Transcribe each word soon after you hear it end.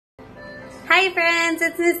Hi friends,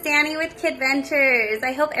 it's Miss Danny with Kid Ventures.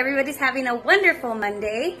 I hope everybody's having a wonderful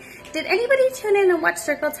Monday. Did anybody tune in and watch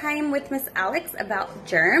Circle Time with Miss Alex about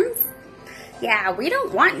germs? Yeah, we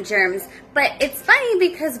don't want germs, but it's funny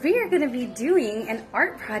because we are going to be doing an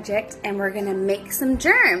art project and we're going to make some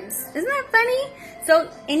germs. Isn't that funny?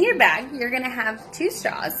 So in your bag, you're going to have 2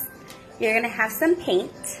 straws. You're going to have some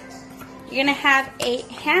paint. You're going to have a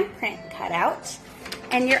handprint cut out.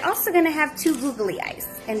 And you're also going to have 2 googly eyes.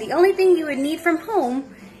 And the only thing you would need from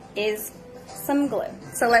home is some glue.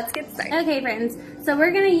 So let's get started. Okay friends, so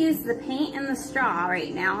we're going to use the paint and the straw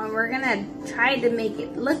right now. And we're going to try to make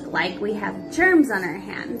it look like we have germs on our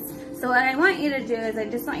hands. So what I want you to do is I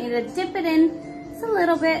just want you to dip it in just a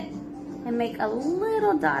little bit and make a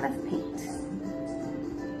little dot of paint.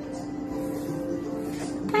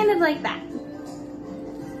 Kind of like that.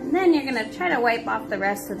 And then you're going to try to wipe off the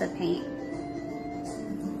rest of the paint.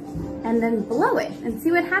 And then blow it and see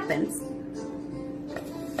what happens.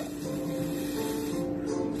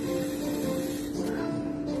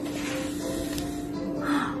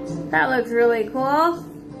 That looks really cool.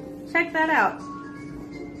 Check that out.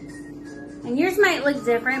 And yours might look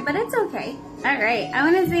different, but it's okay. All right, I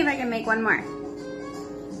want to see if I can make one more.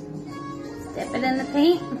 Dip it in the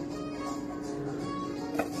paint.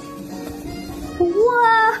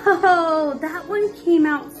 Whoa, that one came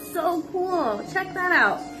out so cool. Check that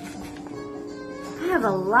out. I have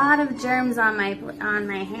a lot of germs on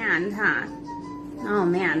my hand, huh? Oh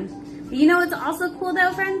man. But you know what's also cool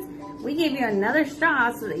though, friends? We gave you another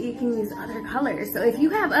straw so that you can use other colors. So if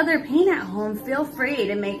you have other paint at home, feel free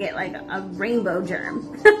to make it like a rainbow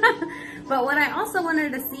germ. But what I also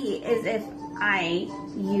wanted to see is if I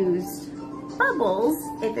used bubbles,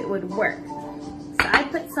 if it would work. So I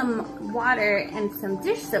put some water and some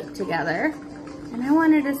dish soap together. And I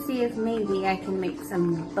wanted to see if maybe I can make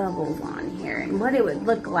some bubbles on here and what it would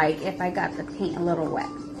look like if I got the paint a little wet.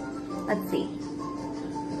 Let's see.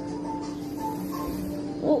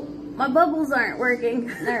 Oh, my bubbles aren't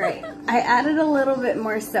working. All right, I added a little bit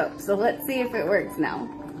more soap, so let's see if it works now.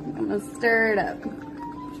 I'm gonna stir it up.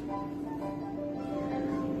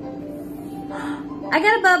 I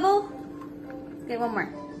got a bubble. Okay, one more.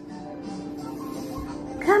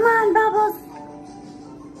 Come on, bubbles.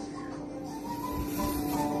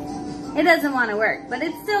 It doesn't want to work, but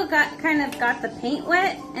it still kind of got the paint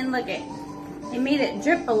wet, and look it made it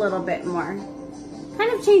drip a little bit more.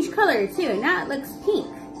 Kind of changed color too. Now it looks pink.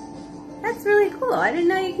 That's really cool. I didn't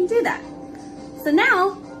know you can do that. So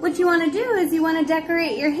now what you want to do is you want to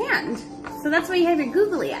decorate your hand. So that's why you have your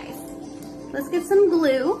googly eyes. Let's get some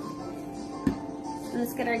glue.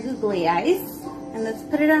 Let's get our googly eyes and let's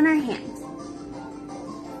put it on our hand.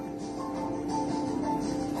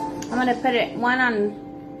 I'm going to put it one on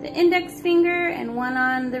the index finger and one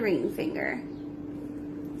on the ring finger.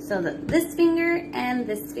 So this finger and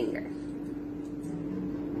this finger.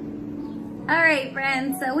 Alright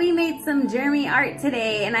friends, so we made some germy art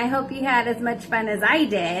today and I hope you had as much fun as I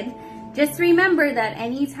did. Just remember that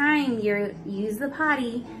anytime you use the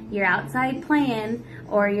potty, you're outside playing,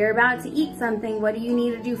 or you're about to eat something, what do you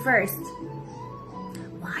need to do first?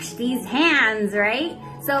 Wash these hands, right?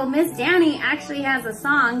 So Miss Danny actually has a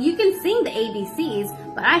song. You can sing the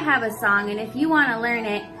ABCs, but I have a song, and if you want to learn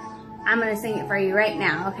it, I'm going to sing it for you right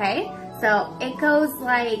now, okay? So it goes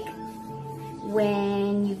like,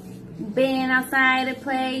 when you've been outside to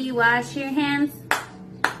play, you wash your hands.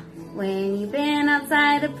 When you've been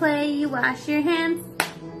outside to play, you wash your hands.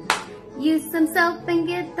 Use some soap and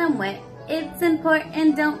get them wet. It's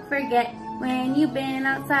important, don't forget. When you've been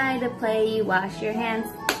outside to play, you wash your hands.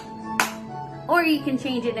 Or you can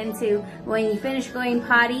change it into when you finish going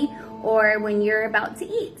potty or when you're about to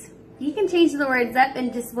eat. You can change the words up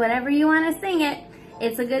and just whatever you want to sing it.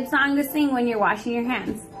 It's a good song to sing when you're washing your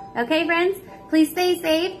hands. Okay, friends? Please stay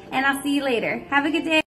safe and I'll see you later. Have a good day.